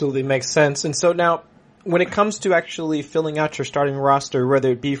 That absolutely makes sense. And so now, when it comes to actually filling out your starting roster,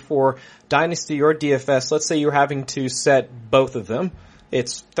 whether it be for Dynasty or DFS, let's say you're having to set both of them.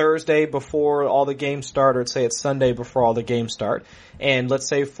 It's Thursday before all the games start, or let's say it's Sunday before all the games start. And let's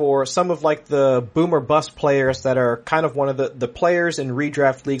say for some of like the boom or bust players that are kind of one of the players in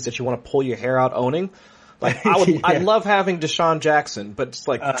redraft leagues that you want to pull your hair out owning, like I love having Deshaun Jackson, but it's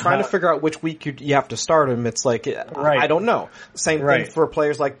like trying to figure out which week you have to start him. It's like, I don't know. Same thing for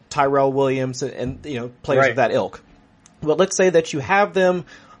players like Tyrell Williams and players of that ilk. But let's say that you have them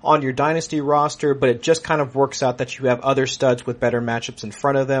on your dynasty roster, but it just kind of works out that you have other studs with better matchups in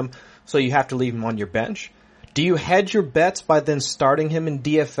front of them, so you have to leave them on your bench. Do you hedge your bets by then starting him in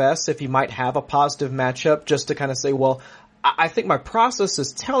DFS if you might have a positive matchup, just to kind of say, well, I think my process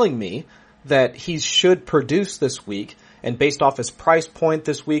is telling me that he should produce this week, and based off his price point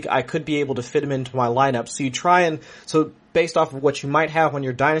this week, I could be able to fit him into my lineup. So based off of what you might have on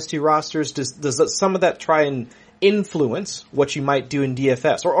your dynasty rosters, does some of that try and influence what you might do in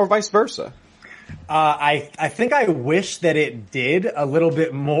DFS, or vice versa? I think I wish that it did a little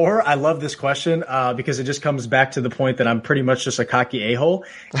bit more. I love this question because it just comes back to the point that I'm pretty much just a cocky a-hole,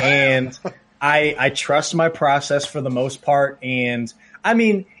 and I trust my process for the most part. And I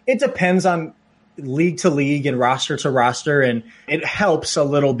mean, it depends on league to league and roster to roster, and it helps a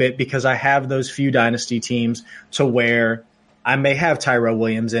little bit because I have those few dynasty teams to where I may have Tyrell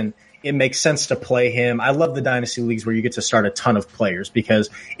Williams and it makes sense to play him. I love the dynasty leagues where you get to start a ton of players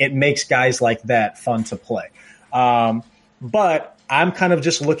because it makes guys like that fun to play. But I'm kind of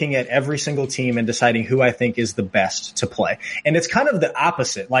just looking at every single team and deciding who I think is the best to play. And it's kind of the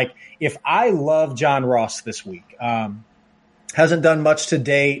opposite. Like if I love John Ross this week, hasn't done much to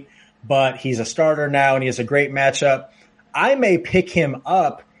date, but he's a starter now and he has a great matchup, I may pick him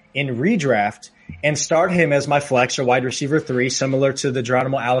up in redraft and start him as my flex or wide receiver 3, similar to the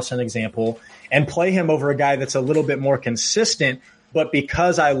Geronimo Allison example, and play him over a guy that's a little bit more consistent. But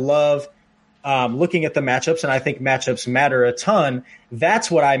because I love looking at the matchups, and I think matchups matter a ton, that's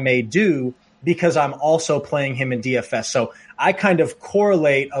what I may do because I'm also playing him in DFS. So I kind of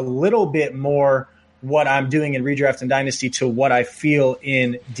correlate a little bit more what I'm doing in redraft and dynasty to what I feel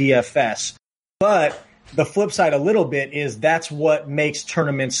in DFS. But the flip side a little bit is that's what makes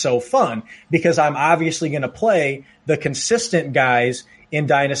tournaments so fun because I'm obviously going to play the consistent guys in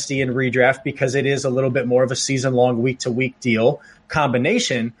dynasty and redraft because it is a little bit more of a season-long week-to-week deal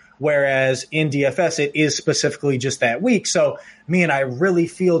combination, whereas in DFS it is specifically just that week. So, man, I really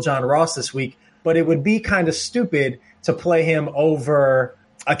feel John Ross this week, but it would be kind of stupid to play him over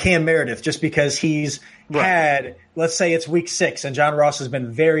a Cam Meredith just because he's had, let's say it's week 6 and John Ross has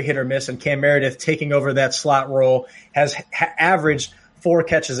been very hit or miss and Cam Meredith taking over that slot role has averaged 4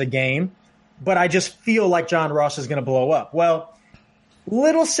 catches a game, but I just feel like John Ross is going to blow up. Well,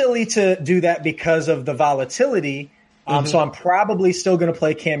 little silly to do that because of the volatility. So I'm probably still going to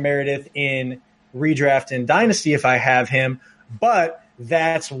play Cam Meredith in redraft and dynasty if I have him, but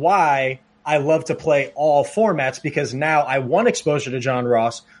that's why I love to play all formats because now I want exposure to John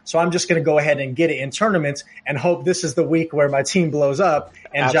Ross. So I'm just going to go ahead and get it in tournaments and hope this is the week where my team blows up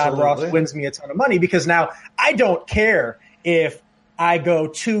and John Ross wins me a ton of money because now I don't care if I go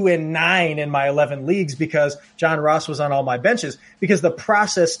 2-9 in my 11 leagues because John Ross was on all my benches because the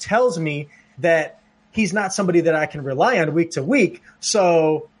process tells me that he's not somebody that I can rely on week to week.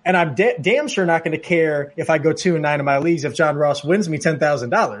 So, and I'm damn sure not going to care if I go 2-9 in my leagues if John Ross wins me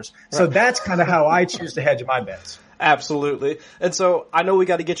 $10,000. So that's kind of how I choose to hedge my bets. Absolutely. And so I know we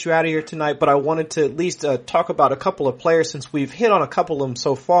got to get you out of here tonight, but I wanted to at least talk about a couple of players since we've hit on a couple of them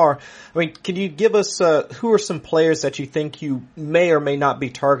so far. I mean, can you give us who are some players that you think you may or may not be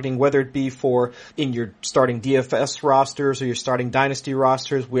targeting, whether it be for in your starting DFS rosters or your starting dynasty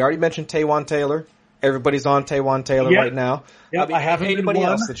rosters? We already mentioned Taywan Taylor. Everybody's on Taywan Taylor right now. Yep, I haven't anybody been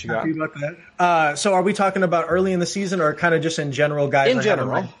else that you got? About that. So are we talking about early in the season or kind of just in general, guys? In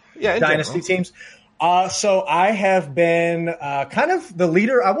general. Yeah, in dynasty general. teams. So I have been kind of the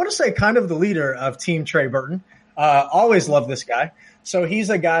leader. I want to say kind of the leader of Team Trey Burton. Always loved this guy. So he's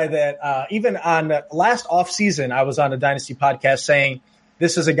a guy that even on last offseason, I was on a Dynasty podcast saying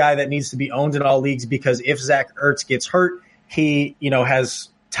this is a guy that needs to be owned in all leagues because if Zach Ertz gets hurt, he has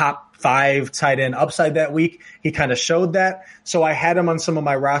top 5 tight end upside that week. He kind of showed that. So I had him on some of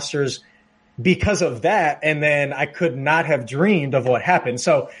my rosters because of that. And then I could not have dreamed of what happened.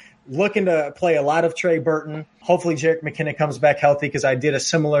 So looking to play a lot of Trey Burton. Hopefully Jerick McKinnon comes back healthy because I did a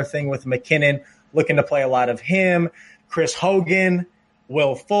similar thing with McKinnon, looking to play a lot of him. Chris Hogan,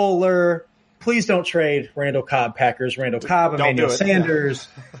 Will Fuller. Please don't trade Randall Cobb, Packers. Randall Cobb, Emmanuel Sanders.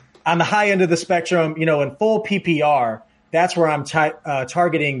 On the high end of the spectrum, in full PPR, that's where I'm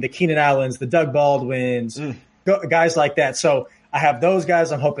targeting the Keenan Allens, the Doug Baldwins, guys like that. So I have those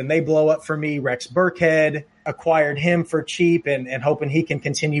guys. I'm hoping they blow up for me. Rex Burkhead, acquired him for cheap and hoping he can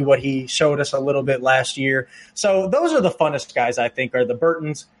continue what he showed us a little bit last year. So those are the funnest guys, I think, are the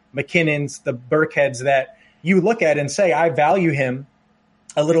Burtons, McKinnons, the Burkheads that you look at and say, I value him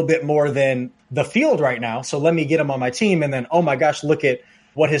a little bit more than the field right now. So let me get him on my team. And then, oh my gosh, look at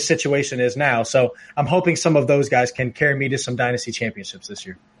what his situation is now. So I'm hoping some of those guys can carry me to some dynasty championships this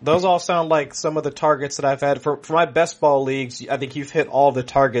year. Those all sound like some of the targets that I've had for my best ball leagues. I think you've hit all the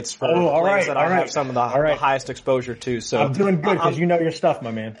targets for players that I have some of the highest exposure to. So I'm doing good because you know your stuff,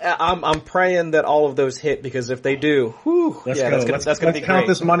 my man. I'm praying that all of those hit because if they do, that's going to be great. Let's count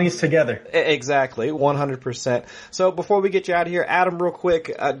this monies together. Exactly, 100%. So before we get you out of here, Adam, real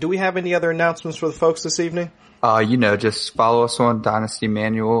quick, do we have any other announcements for the folks this evening? Just follow us on Dynasty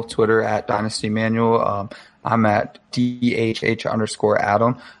Manual, Twitter at Dynasty Manual. I'm at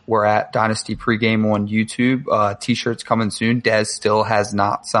DHH_Adam. We're at Dynasty Pregame on YouTube. T-shirts coming soon. Dez still has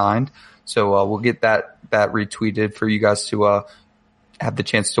not signed. So, we'll get that retweeted for you guys to, have the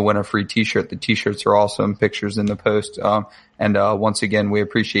chance to win a free T-shirt. The T-shirts are awesome. Pictures in the post. Once again, we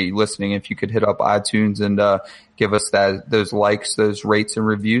appreciate you listening. If you could hit up iTunes and, give us those likes, those rates and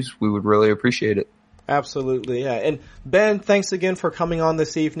reviews, we would really appreciate it. Absolutely, yeah. And Ben, thanks again for coming on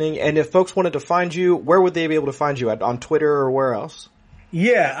this evening. And if folks wanted to find you, where would they be able to find you at? On Twitter or where else?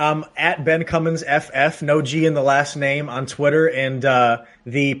 Yeah, at Ben Cummins FF, no G in the last name on Twitter. And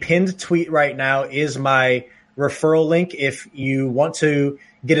the pinned tweet right now is my referral link. If you want to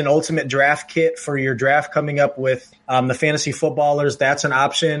get an ultimate draft kit for your draft coming up with the fantasy footballers, that's an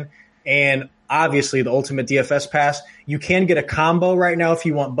option. And obviously the ultimate DFS pass. You can get a combo right now if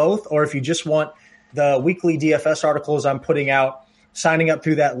you want both, or if you just want the weekly DFS articles I'm putting out. Signing up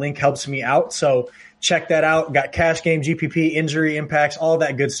through that link helps me out. So check that out. Got cash game, GPP, injury impacts, all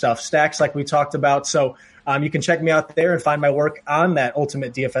that good stuff. Stacks like we talked about. So you can check me out there and find my work on that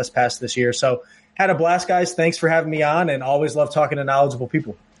ultimate DFS pass this year. So had a blast, guys. Thanks for having me on, and always love talking to knowledgeable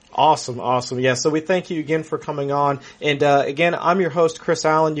people. Awesome. Yeah, so we thank you again for coming on. And again, I'm your host, Chris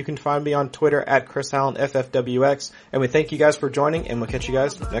Allen. You can find me on Twitter at Chris Allen FFWX. And we thank you guys for joining, and we'll catch you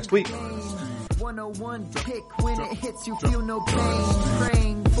guys next week. 101 pick, when it hits you feel no pain.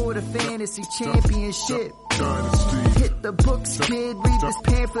 Praying for the fantasy championship. Dynasty. Hit the books, kid. Read this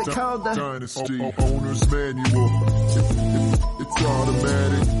pamphlet called the Dynasty Owner's Manual. It's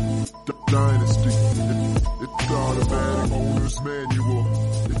automatic. Dynasty. It's automatic. Owner's Manual.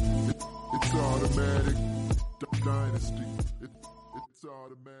 It's automatic. Dynasty. It's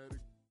automatic.